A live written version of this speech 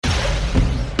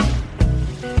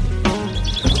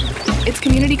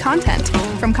community content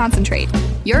from Concentrate.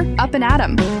 You're Up and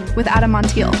Adam with Adam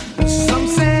Montiel. Some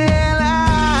say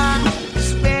life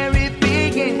is where it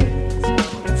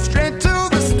begins, straight to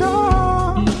the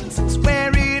stars is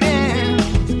where it ends.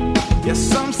 Yes,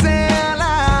 some say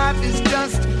life is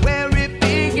just where it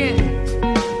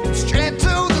begins, straight to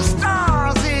the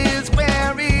stars is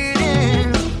where it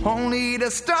ends, only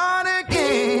to start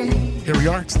again. Here we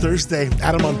are. It's Thursday.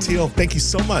 Adam Montiel, thank you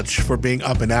so much for being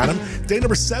Up and Adam. Day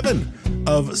number 7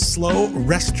 of SLO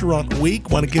Restaurant Week.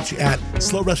 Want to get you at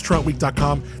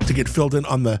slorestaurantweek.com to get filled in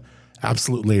on the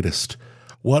absolute latest.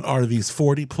 What are these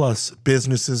 40-plus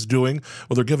businesses doing?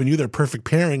 Well, they're giving you their perfect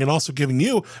pairing and also giving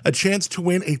you a chance to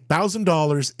win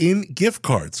 $1,000 in gift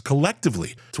cards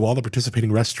collectively to all the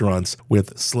participating restaurants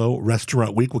with SLO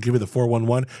Restaurant Week. We'll give you the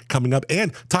 411 coming up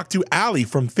and talk to Allie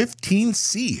from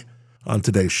 15C on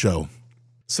today's show.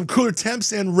 Some cooler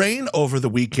temps and rain over the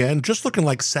weekend, just looking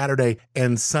like Saturday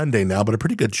and Sunday now, but a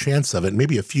pretty good chance of it,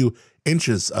 maybe a few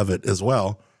inches of it as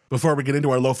well. Before we get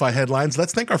into our lo-fi headlines,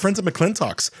 let's thank our friends at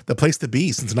McClintock's, the place to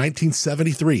be since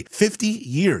 1973. 50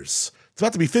 years. It's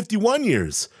about to be 51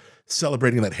 years.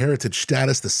 Celebrating that heritage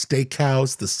status, the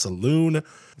steakhouse, the saloon,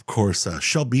 of course,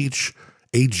 Shell Beach,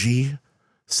 AG,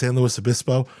 San Luis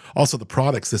Obispo. Also the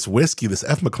products, this whiskey, this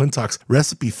F. McClintock's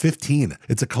Recipe 15.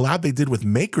 It's a collab they did with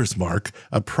Maker's Mark,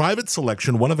 a private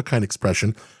selection, one-of-a-kind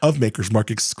expression of Maker's Mark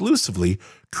exclusively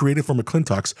created for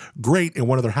McClintock's. Great in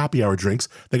one of their happy hour drinks.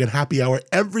 They get happy hour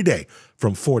every day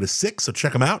from 4 to 6, so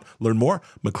check them out. Learn more,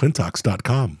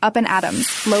 McClintocks.com. Up and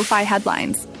Adam's Lo-Fi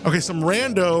Headlines. Okay, some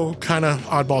rando kind of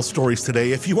oddball stories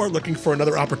today. If you are looking for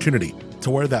another opportunity to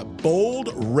wear that bold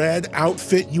red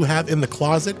outfit you have in the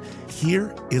closet,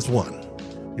 here is one.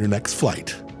 Your next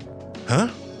flight. Huh?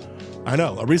 I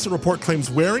know. A recent report claims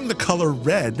wearing the color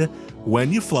red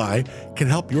when you fly can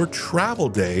help your travel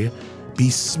day be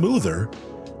smoother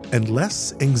and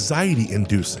less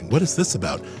anxiety-inducing. What is this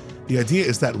about? The idea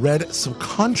is that red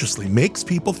subconsciously makes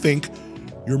people think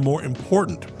you're more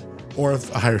important or of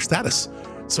a higher status.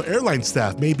 So airline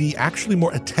staff may be actually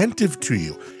more attentive to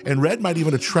you, and red might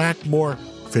even attract more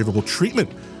favorable treatment,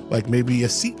 like maybe a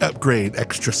seat upgrade,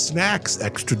 extra snacks,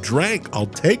 extra drink. I'll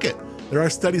take it. There are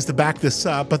studies to back this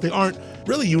up, but they aren't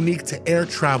really unique to air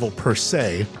travel per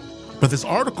se. But this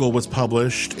article was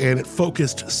published and it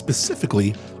focused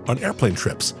specifically on airplane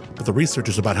trips. But the research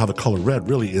is about how the color red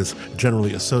really is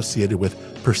generally associated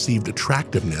with perceived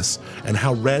attractiveness and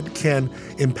how red can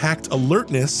impact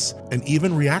alertness and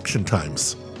even reaction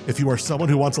times. If you are someone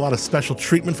who wants a lot of special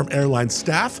treatment from airline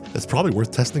staff, it's probably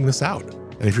worth testing this out.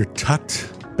 And if you're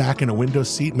tucked back in a window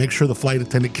seat, make sure the flight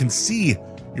attendant can see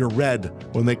your red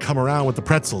when they come around with the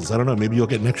pretzels. I don't know, maybe you'll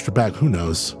get an extra bag, who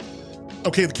knows?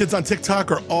 Okay, the kids on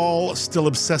TikTok are all still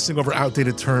obsessing over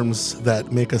outdated terms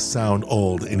that make us sound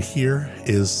old, and here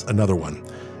is another one.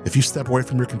 If you step away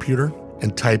from your computer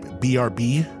and type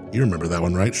BRB, you remember that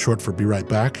one, right? Short for be right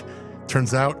back.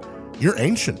 Turns out you're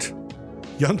ancient.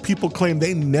 Young people claim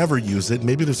they never use it.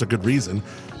 Maybe there's a good reason,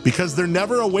 because they're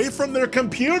never away from their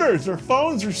computers or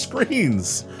phones or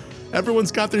screens.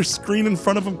 Everyone's got their screen in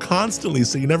front of them constantly,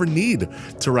 so you never need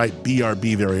to write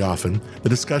BRB very often. The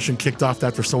discussion kicked off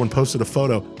after someone posted a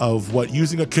photo of what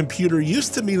using a computer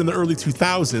used to mean in the early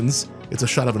 2000s. It's a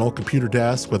shot of an old computer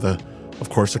desk with of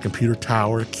course, a computer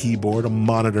tower, keyboard, a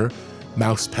monitor,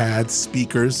 mouse pads,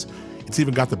 speakers. It's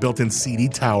even got the built-in CD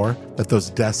tower that those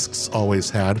desks always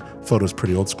had. Photo's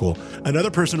pretty old school.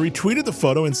 Another person retweeted the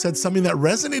photo and said something that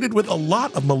resonated with a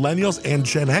lot of millennials and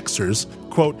Gen Xers.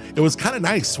 Quote, "It was kind of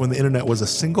nice when the internet was a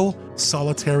single,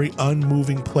 solitary,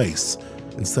 unmoving place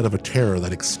instead of a terror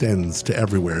that extends to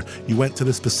everywhere. You went to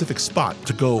this specific spot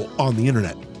to go on the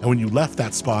internet. And when you left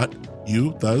that spot,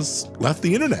 you thus left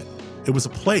the internet. It was a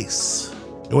place.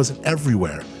 It wasn't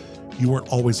everywhere. You weren't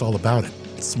always all about it."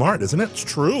 It's smart, isn't it? It's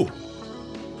true.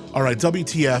 All right,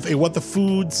 WTF, a What the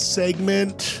Food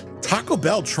segment. Taco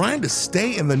Bell trying to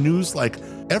stay in the news like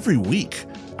every week.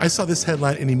 I saw this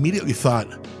headline and immediately thought,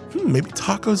 maybe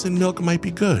tacos and milk might be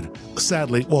good.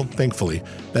 Sadly, well, thankfully,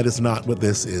 that is not what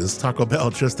this is. Taco Bell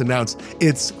just announced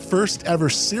its first ever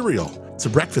cereal. It's a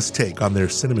breakfast take on their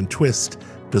cinnamon twist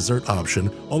dessert option.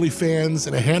 Only fans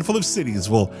in a handful of cities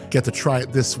will get to try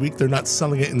it this week. They're not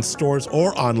selling it in stores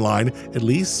or online, at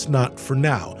least not for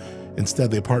now.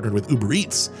 Instead, they partnered with Uber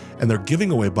Eats, and they're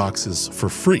giving away boxes for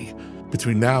free.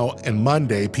 Between now and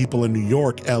Monday, people in New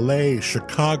York, LA,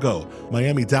 Chicago,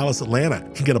 Miami, Dallas, Atlanta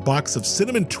can get a box of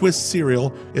Cinnamon Twist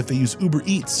cereal if they use Uber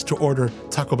Eats to order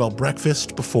Taco Bell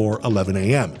breakfast before 11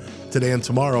 a.m. Today and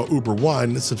tomorrow, Uber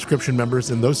One subscription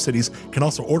members in those cities can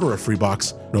also order a free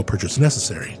box, no purchase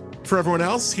necessary. For everyone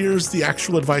else, here's the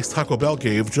actual advice Taco Bell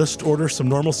gave. Just order some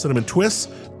normal cinnamon twists,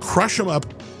 crush them up,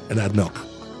 and add milk.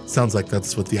 Sounds like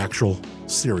that's what the actual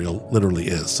cereal literally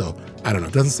is. So, I don't know.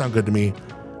 Doesn't sound good to me.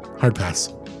 Hard pass.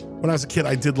 When I was a kid,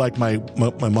 I did like my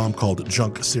mom called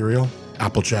junk cereal.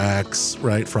 Apple Jacks,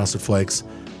 right? Frosted Flakes.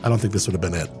 I don't think this would have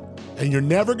been it. And you're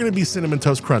never going to be Cinnamon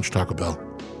Toast Crunch, Taco Bell.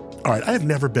 All right, I have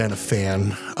never been a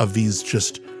fan of these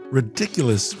just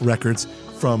ridiculous records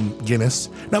from Guinness.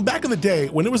 Now, back in the day,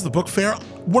 when it was the book fair,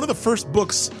 one of the first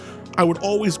books I would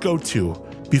always go to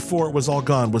before it was all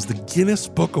gone was the Guinness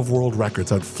Book of World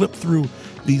Records. I'd flip through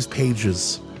these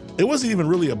pages. It wasn't even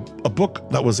really a book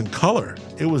that was in color.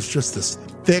 It was just this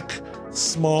thick,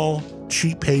 small,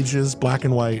 cheap pages, black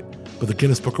and white. But the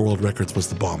Guinness Book of World Records was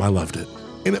the bomb. I loved it.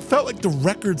 And it felt like the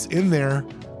records in there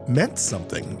meant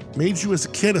something, made you as a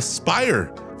kid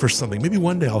aspire for something. Maybe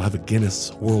one day I'll have a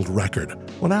Guinness World Record.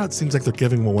 Well, now it seems like they're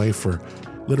giving them away for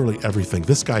literally everything.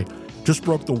 This guy just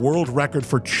broke the world record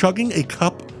for chugging a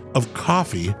cup of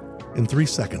coffee in 3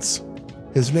 seconds.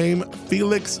 His name,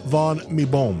 Felix von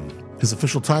Meboom. His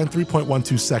official time,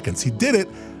 3.12 seconds. He did it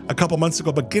a couple months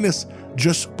ago, but Guinness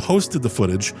just posted the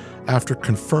footage after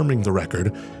confirming the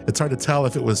record. It's hard to tell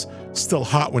if it was still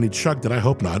hot when he chugged it. I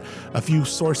hope not. A few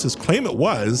sources claim it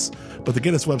was, but the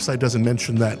Guinness website doesn't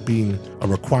mention that being a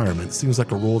requirement. It seems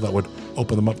like a rule that would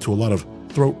open them up to a lot of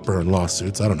throat burn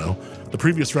lawsuits. I don't know. The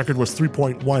previous record was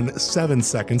 3.17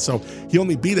 seconds, so he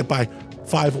only beat it by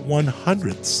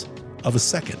 5/100ths of a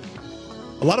second.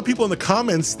 A lot of people in the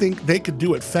comments think they could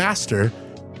do it faster.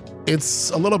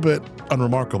 It's a little bit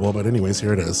unremarkable, but anyways,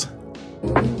 here it is.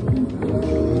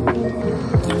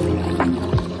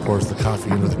 Pours the coffee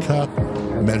into the cup,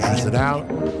 measures it out.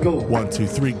 Go. 1, 2,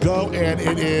 3, go, and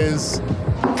it is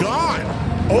gone.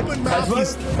 Open mouth.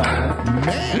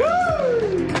 Man.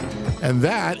 And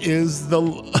that is the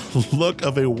look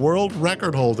of a world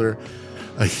record holder,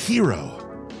 a hero.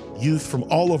 Youth from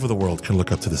all over the world can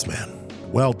look up to this man.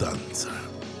 Well done, sir.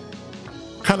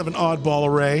 Kind of an oddball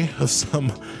array of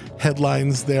some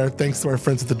headlines there, thanks to our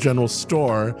friends at the General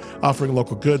Store, offering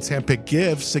local goods, hand-picked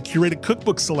gifts, a curated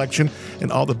cookbook selection,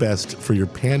 and all the best for your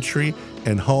pantry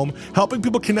and home. Helping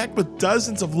people connect with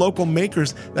dozens of local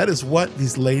makers, that is what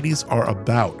these ladies are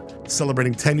about.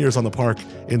 Celebrating 10 years on the park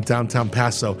in downtown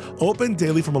Paso. Open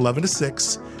daily from 11 to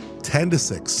 6, 10 to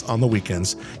 6 on the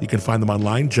weekends. You can find them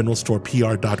online,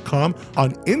 generalstorepr.com.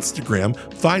 On Instagram,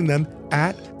 find them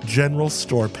at General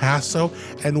Store Paso.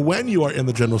 And when you are in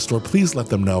the General Store, please let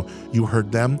them know you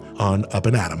heard them on Up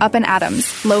and Adam. Up and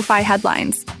Adams, Lo-Fi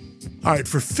Headlines. All right,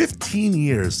 for 15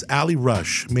 years, Allie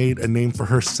Rush made a name for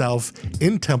herself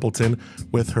in Templeton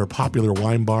with her popular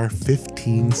wine bar,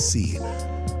 15C.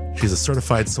 She's a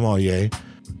certified sommelier,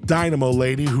 dynamo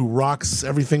lady who rocks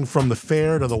everything from the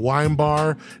fair to the wine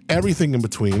bar, everything in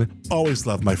between. Always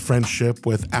loved my friendship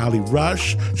with Allie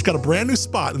Rush. She's got a brand new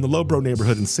spot in the Lobro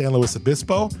neighborhood in San Luis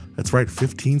Obispo. That's right,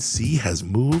 15C has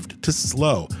moved to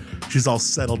SLO. She's all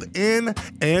settled in,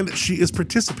 and she is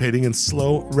participating in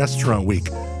SLO Restaurant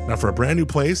Week. Now, for a brand new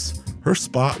place, her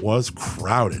spot was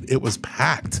crowded. It was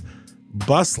packed,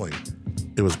 bustling.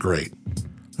 It was great.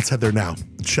 Let's head there now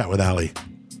and chat with Allie.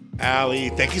 Allie,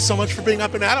 thank you so much for being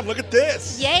Up and Adam. Look at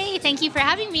this. Yay, thank you for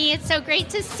having me. It's so great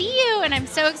to see you, and I'm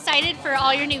so excited for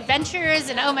all your new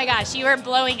ventures, and oh my gosh, you are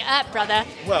blowing up, brother.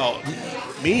 Well,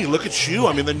 me, look at you.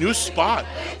 I mean, the new spot.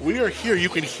 We are here. You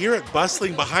can hear it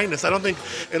bustling behind us. I don't think,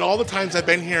 in all the times I've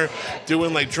been here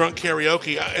doing like drunk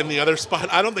karaoke in the other spot,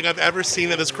 I don't think I've ever seen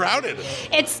it as crowded.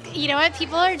 It's, you know what,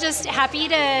 people are just happy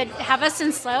to have us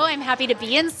in SLO. I'm happy to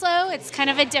be in SLO. It's kind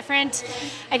of a different,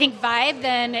 I think, vibe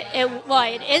than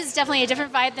it is definitely a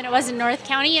different vibe than it was in North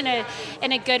County in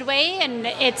a good way, and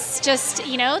it's just,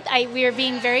 you know, we are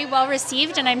being very well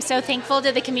received, and I'm so thankful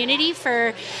to the community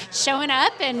for showing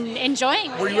up and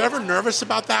enjoying. Were you ever nervous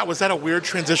about that? Was that a weird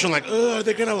transition, like, oh, are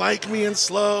they gonna like me in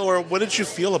SLO, or what did you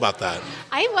feel about that?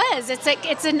 I was.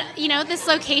 You know, this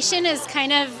location is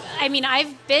kind of, I mean,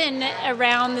 I've been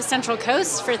around the Central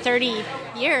Coast for 30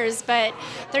 years, but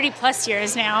 30 plus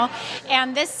years now,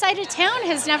 and this side of town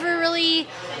has never really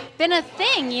been a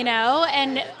thing, you know,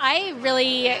 and I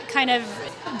really kind of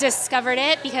discovered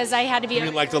it because I had to be... You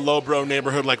mean like the Lobro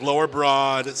neighborhood, like Lower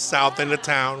Broad, south end of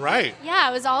town, right? Yeah,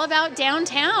 it was all about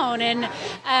downtown, and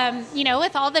you know,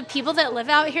 with all the people that live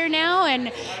out here now,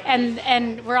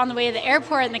 and we're on the way to the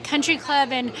airport and the country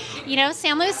club, and you know,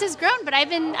 San Luis has grown, but I've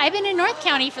been in North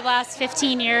County for the last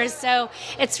 15 years, so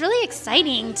it's really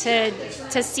exciting to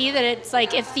to see that it's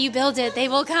like, if you build it, they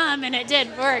will come, and it did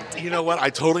work. You know what? I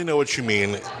totally know what you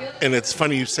mean, and it's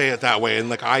funny you say it that way, and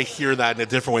like I hear that in a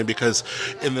different way, because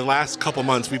in the last couple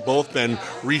months we've both been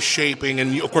reshaping,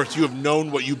 and of course you have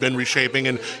known what you've been reshaping,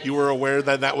 and you were aware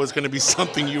that that was going to be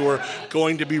something you were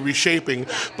going to be reshaping.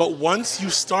 But once you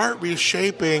start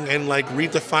reshaping and like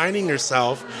redefining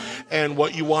yourself and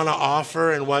what you want to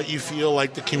offer and what you feel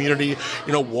like the community,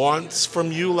 wants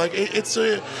from you, like it's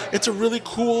a really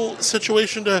cool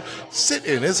situation to sit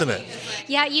in, isn't it?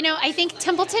 Yeah, I think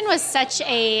Templeton was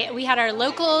we had our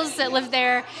locals that lived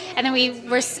there, and then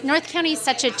North County is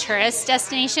such a tourist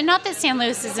destination. Not that San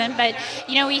Luis isn't, but,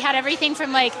 we had everything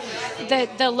from like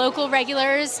the local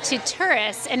regulars to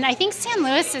tourists. And I think San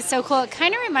Luis is so cool. It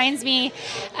kind of reminds me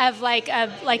of like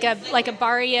a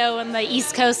barrio on the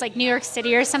East Coast, like New York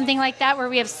City or something like that, where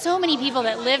we have so many people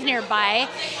that live nearby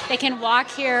that can walk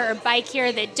here or bike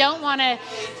here, that don't want to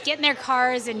get in their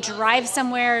cars and drive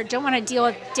somewhere, don't want to deal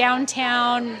with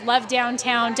downtown, love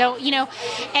downtown,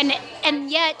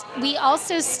 and yet we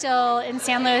also still, in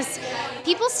San Luis,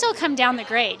 people still come down the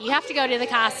grade. You have to go to the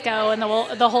Costco and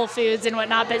the Whole Foods and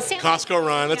whatnot, but Costco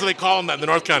run, that's what they call them that in the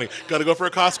North County. Got to go for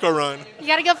a Costco run. You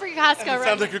got to go for your Costco run. It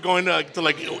sounds like you're going to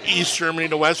like East Germany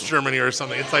to West Germany or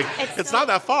something. It's like, it's not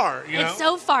that far, It's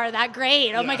so far, that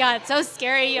grade. Oh my God, it's so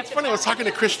scary. It's funny, I was talking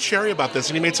to Chris Cherry about this,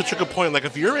 and he made such a good point. Like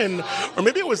if you're in, or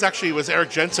maybe it was Eric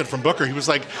Jensen from Booker, he was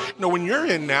like, when you're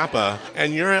in Napa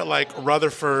and you're at like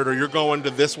Rutherford, or you're going to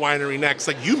this winery next,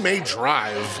 like you may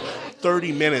drive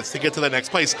 30 minutes to get to the next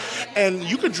place, and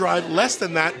you could drive less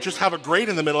than that, just have a grade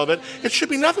in the middle of it. It should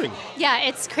be nothing. Yeah,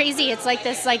 it's crazy. It's like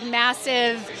this like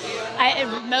massive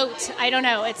moat. I don't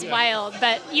know. It's wild.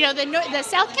 But the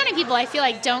South County people, I feel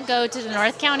like, don't go to the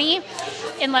North County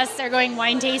unless they're going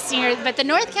wine tasting. But the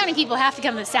North County people have to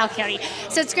come to the South County.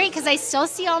 So it's great because I still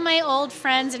see all my old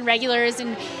friends and regulars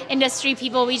and industry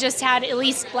people. We just had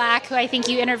Elise Black, who I think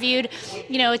you interviewed,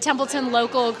 a Templeton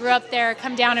local, grew up there,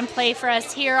 come down and play for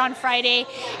us here on Friday.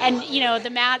 And,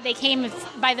 they came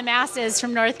by the masses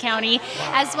from North County,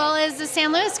 as well as the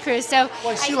San Luis crew. So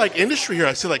I see like industry here.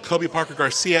 I see like Kobe Parker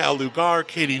Garcia, El Lugar,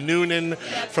 Katie Noonan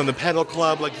from the Pedal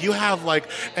Club. Like you have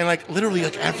literally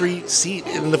like every seat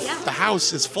in the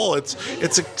house is full.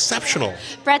 It's exceptional.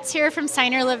 Brett's here from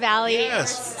Signer La Valley.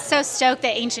 Yes. So stoked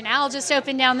that Ancient Owl just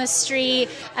opened down the street.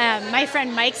 My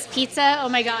friend Mike's Pizza. Oh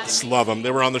my God. Just love them.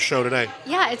 They were on the show today.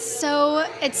 Yeah, it's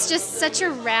just such a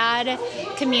rad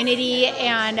community.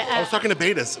 And I was talking to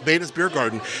Beta's Beer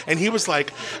Garden, and he was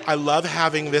like, I love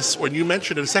having this, when you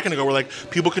mentioned it a second ago, where like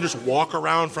people can just walk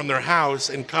around from their house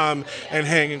and come and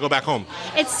hang and go back home.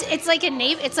 It's like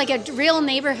a real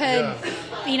neighborhood,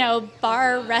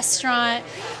 bar, restaurant.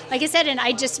 Like I said, and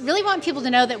I just really want people to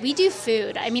know that we do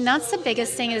food. I mean, that's the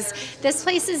biggest thing, is this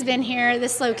place has been here,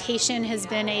 this location has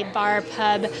been a bar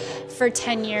pub for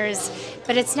 10 years,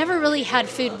 but it's never really had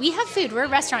food. We have food. We're a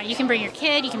restaurant. You can bring your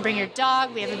kid, you can bring your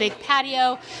dog. We have a big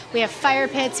patio. We have fire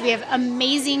pits. We have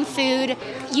amazing food.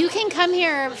 You can come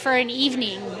here for an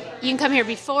evening. You can come here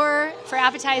for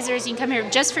appetizers. You can come here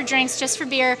just for drinks, just for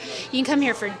beer. You can come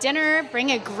here for dinner,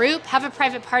 bring a group, have a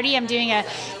private party. I'm doing a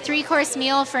 3-course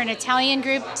meal for an Italian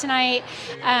group tonight,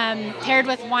 paired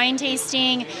with wine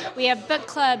tasting. We have book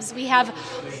clubs. We have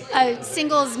a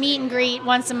singles meet and greet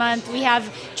once a month. We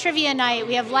have trivia night.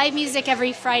 We have live music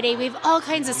every Friday. We have all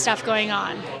kinds of stuff going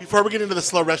on. Before we get into the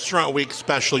SLO Restaurant Week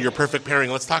special, your perfect pairing,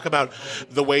 let's talk about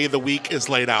the way the week is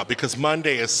laid out, because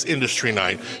Monday is industry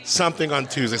night, something on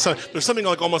Tuesday. So there's something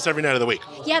like almost every night of the week.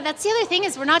 Yeah, that's the other thing,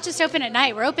 is we're not just open at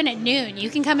night. We're open at noon. You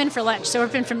can come in for lunch. So we're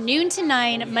open from noon to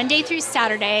 9, Monday through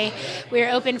Saturday. We're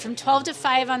open from 12 to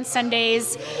 5 on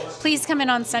Sundays. Please come in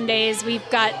on Sundays. We've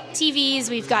got TVs.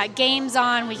 We've got games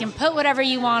on. We can put whatever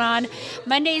you want on.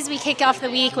 Mondays, we kick off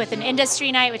the week with an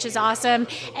industry night, which is awesome.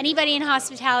 Anybody in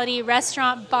hospitality,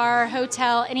 restaurant, bar,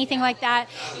 hotel, anything like that,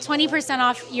 20%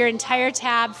 off your entire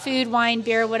tab, food, wine,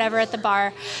 beer, whatever at the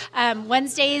bar.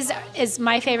 Wednesdays is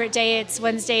my favorite day. It's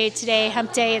Wednesday today,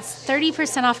 hump day. It's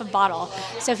 30% off a bottle.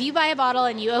 So if you buy a bottle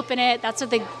and you open it, that's what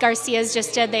the Garcias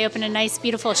just did. They opened a nice,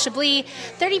 beautiful Chablis,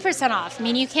 30% off. I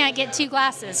mean, you can't get 2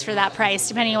 glasses for that price,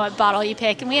 depending on what bottle you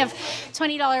pick. And we have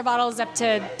 $20 bottles up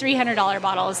to $300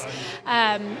 bottles.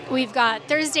 We've got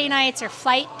Thursday nights or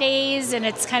flight days, and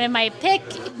it's kind of my pick.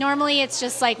 Normally, it's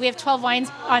just like we have 12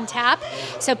 wines on tap,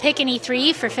 so pick any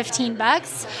 3 for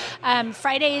 $15.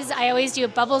 Fridays, I always do a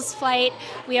bubbles flight.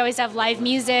 We always have live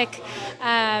music. music.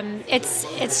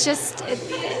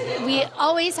 We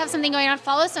always have something going on.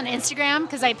 Follow us on Instagram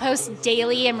because I post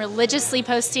daily. I'm religiously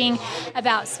posting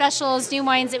about specials, new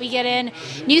wines that we get in,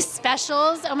 new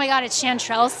specials. Oh my God, it's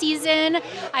chanterelle season.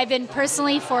 I've been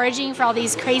personally foraging for all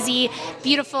these crazy,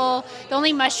 beautiful, the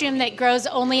only mushroom that grows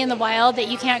only in the wild that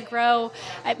you can't grow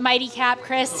at Mighty Cap.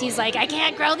 Chris, he's like, I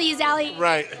can't grow these, Allie.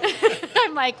 Right.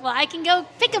 I'm like, well, I can go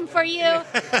pick them for you.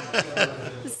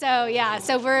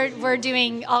 So we're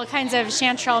doing all kinds of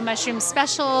chanterelle mushroom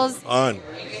specials. Fun.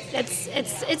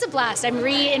 It's a blast. I'm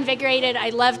reinvigorated. I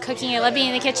love cooking. I love being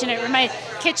in the kitchen. My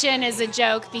kitchen is a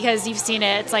joke because you've seen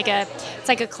it. It's like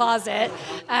a closet.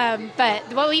 But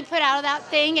what we put out of that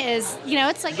thing is,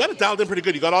 it's like, you got it dialed in pretty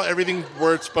good. You got everything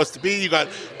where it's supposed to be. You got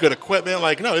good equipment.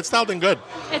 It's dialed in good.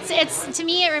 It's to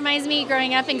me, it reminds me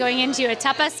growing up and going into a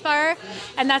tapas bar,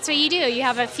 and that's what you do. You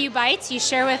have a few bites, you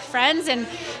share with friends, and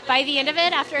by the end of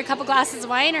it, after a couple glasses of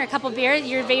wine or a couple beers,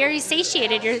 you're very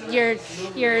satiated.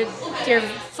 You're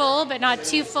full, but not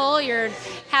too full. You're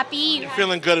happy. You're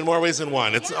feeling good in more ways than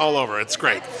one. It's all over. It's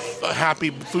great. Happy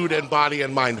food and body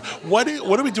and mind. What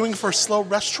are we doing for SLO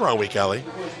Restaurant Week, Ellie?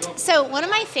 So one of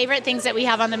my favorite things that we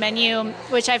have on the menu,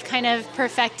 which I've kind of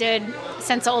perfected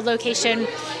since the old location,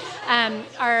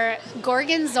 are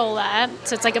gorgonzola.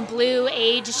 So it's like a blue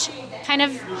aged, kind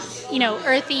of,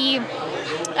 earthy,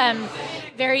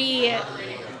 very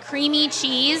creamy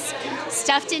cheese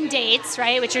stuffed in dates,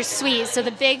 right, which are sweet. So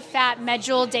the big fat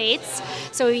medjool dates.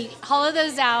 So we hollow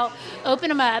those out, open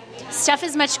them up, stuff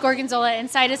as much gorgonzola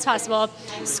inside as possible,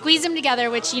 squeeze them together,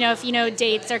 which, if you know,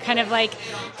 dates are kind of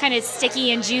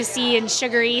sticky and juicy and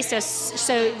sugary.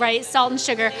 So right, salt and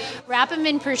sugar. Wrap them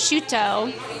in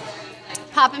prosciutto.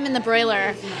 Pop them in the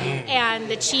broiler, and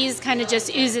the cheese kind of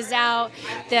just oozes out.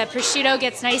 The prosciutto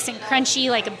gets nice and crunchy,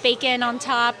 like a bacon on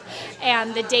top,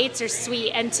 and the dates are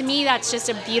sweet. And to me, that's just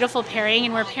a beautiful pairing,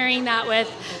 and we're pairing that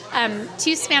with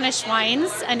 2 Spanish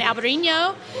wines, an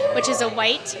Albarino, which is a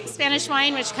white Spanish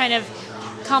wine, which kind of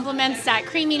complements that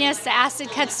creaminess, the acid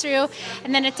cuts through,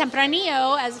 and then a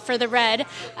Tempranillo as for the red,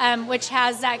 which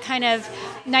has that kind of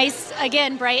nice,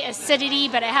 again, bright acidity,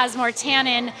 but it has more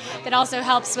tannin that also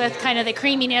helps with kind of the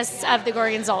creaminess of the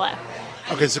gorgonzola.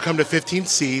 Okay, so come to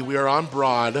 15C. We are on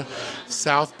Broad,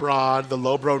 South Broad, the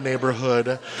Lowbro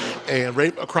neighborhood, and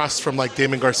right across from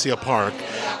Damon Garcia Park.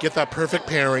 Get that perfect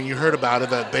pairing. You heard about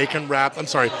it, that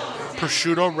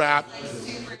prosciutto wrap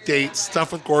date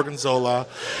stuffed with gorgonzola,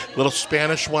 little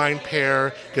Spanish wine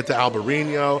pair, get the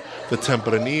Albarino, the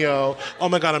Tempranillo. Oh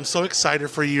my God, I'm so excited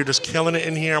for you. You're just killing it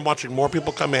in here. I'm watching more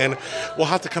people come in. We'll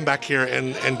have to come back here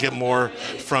and get more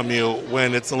from you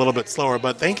when it's a little bit slower.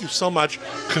 But thank you so much.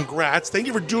 Congrats. Thank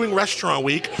you for doing Restaurant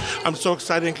Week. I'm so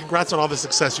excited, and congrats on all the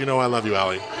success. You know I love you,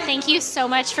 Allie. Thank you so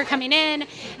much for coming in.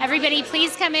 Everybody,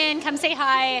 please come in. Come say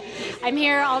hi. I'm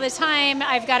here all the time.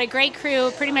 I've got a great crew.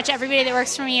 Pretty much everybody that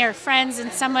works for me are friends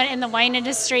and someone in the wine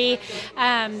industry.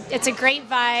 It's a great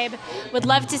vibe. Would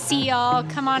love to see y'all.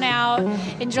 Come on out.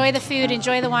 Enjoy the food.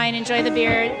 Enjoy the wine. Enjoy the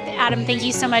beer. Adam, thank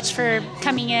you so much for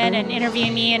coming in and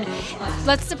interviewing me. And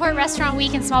let's support Restaurant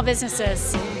Week and small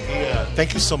businesses. Yeah.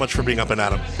 Thank you so much for being up and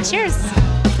Adam. Cheers.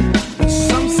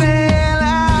 Some say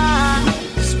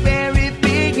life's where it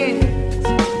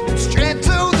begins. Straight to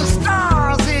the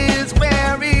stars is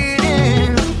where it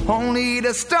ends. Only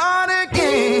to start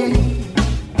again.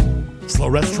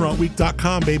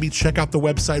 SLORestaurantWeek.com, baby. Check out the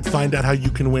website. Find out how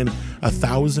you can win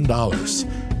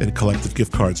 $1,000 in collective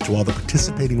gift cards to all the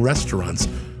participating restaurants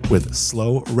with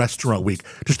SLO Restaurant Week.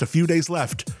 Just a few days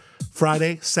left.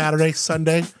 Friday, Saturday,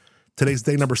 Sunday. Today's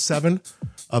day number 7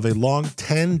 of a long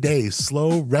 10-day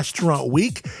SLO Restaurant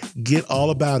Week. Get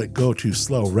all about it. Go to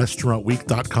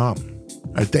SLORestaurantWeek.com.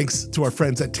 All right, thanks to our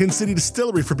friends at Tin City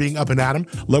Distillery for being up and at 'em,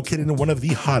 located in one of the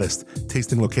hottest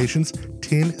tasting locations,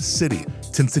 Tin City.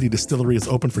 Tin City Distillery is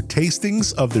open for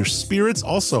tastings of their spirits,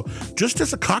 also just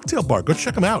as a cocktail bar. Go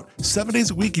check them out. 7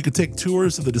 days a week, you can take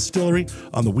tours of the distillery.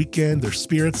 On the weekend, their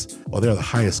spirits, well, they're the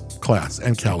highest class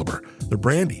and caliber. Their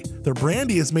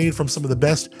brandy is made from some of the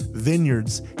best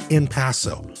vineyards in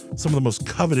Paso, some of the most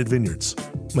coveted vineyards.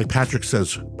 Like Patrick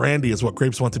says, brandy is what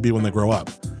grapes want to be when they grow up.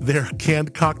 Their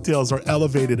canned cocktails are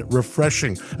elevated,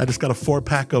 refreshing. I just got a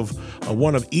 4-pack of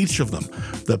one of each of them.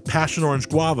 The passion orange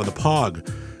guava, the pog,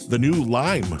 the new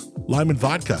lime and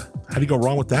vodka. How do you go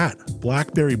wrong with that?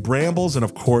 Blackberry brambles, and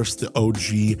of course, the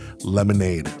OG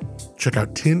lemonade. Check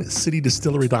out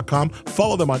TinCityDistillery.com.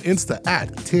 Follow them on Insta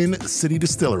at Tin City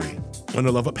Distillery. And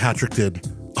I love what Patrick did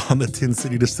on the Tin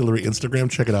City Distillery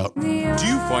Instagram. Check it out. Do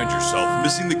you find yourself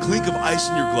missing the clink of ice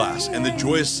in your glass and the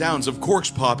joyous sounds of corks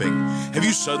popping? Have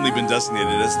you suddenly been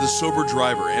designated as the sober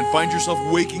driver and find yourself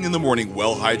waking in the morning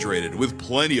well hydrated with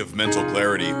plenty of mental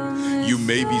clarity? You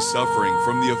may be suffering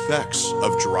from the effects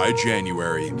of dry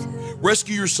January.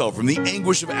 Rescue yourself from the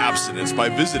anguish of abstinence by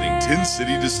visiting Tin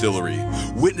City Distillery.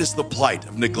 Witness the plight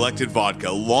of neglected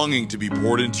vodka longing to be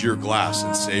poured into your glass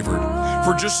and savored.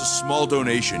 For just a small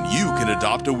donation, you can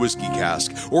adopt a whiskey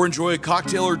cask or enjoy a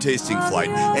cocktail or tasting flight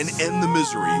and end the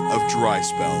misery of dry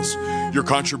spells. Your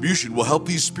contribution will help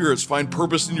these spirits find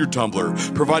purpose in your tumbler,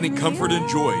 providing comfort and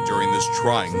joy during this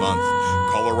trying month.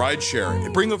 Call a rideshare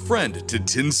and bring a friend to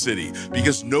Tin City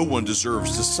because no one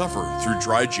deserves to suffer through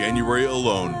dry January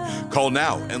alone. Call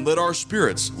now and let our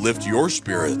spirits lift your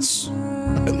spirits.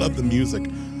 I love the music.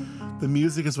 The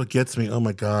music is what gets me. Oh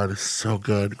my God, it's so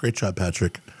good. Great job,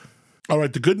 Patrick. All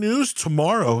right, the good news,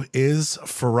 tomorrow is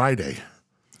Friday.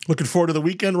 Looking forward to the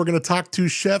weekend. We're going to talk to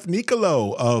Chef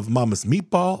Nicolo of Mama's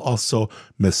Meatball, also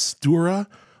Mistura.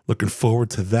 Looking forward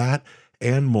to that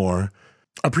and more.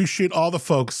 Appreciate all the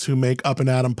folks who make Up and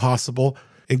Adam possible,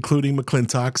 including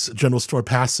McClintock's, General Store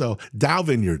Paso, Dow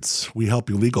Vineyards, We Help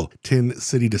You Legal, Tin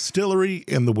City Distillery,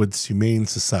 and the Woods Humane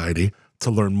Society. To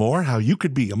learn more how you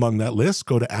could be among that list,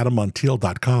 go to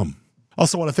adammontiel.com.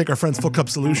 Also want to thank our friends Full Cup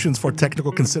Solutions for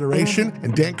technical consideration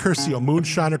and Dan Curcio,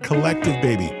 Moonshiner Collective,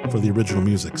 baby, for the original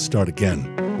music, Start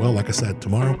Again. Well, like I said,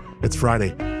 tomorrow, it's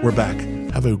Friday. We're back.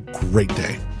 Have a great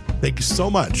day. Thank you so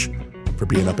much for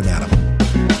being Up and Adam.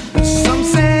 Some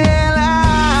say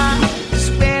life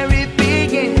is where it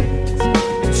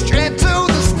begins. Straight to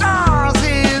the stars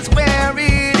is where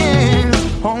it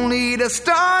ends. Only to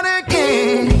start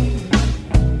again.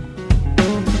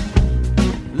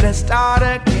 Let's start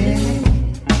again.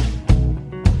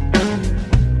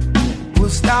 We'll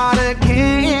start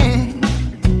again.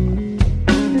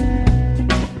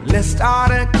 Let's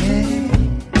start again.